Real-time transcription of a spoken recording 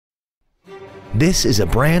This is a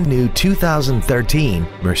brand new 2013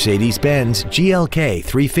 Mercedes-Benz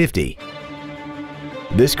GLK350.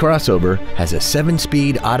 This crossover has a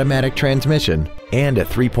 7-speed automatic transmission and a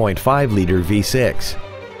 3.5-liter V6.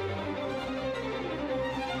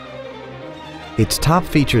 Its top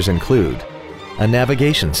features include a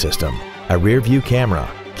navigation system, a rear-view camera,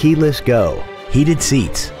 keyless go, heated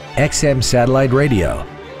seats, XM satellite radio,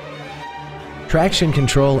 traction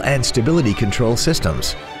control and stability control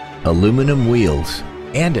systems, aluminum wheels,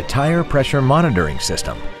 and a tire pressure monitoring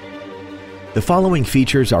system. The following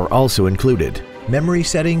features are also included: memory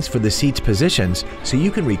settings for the seat's positions so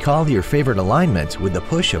you can recall your favorite alignments with the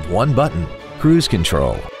push of one button, cruise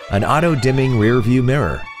control, an auto-dimming rear-view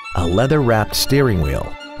mirror, a leather-wrapped steering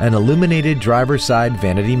wheel, an illuminated driver's side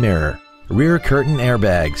vanity mirror, rear curtain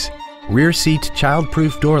airbags, rear seat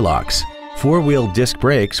child-proof door locks, 4-wheel disc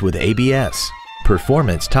brakes with ABS,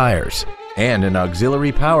 performance tires, and an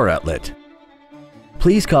auxiliary power outlet.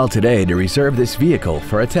 Please call today to reserve this vehicle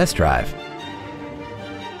for a test drive.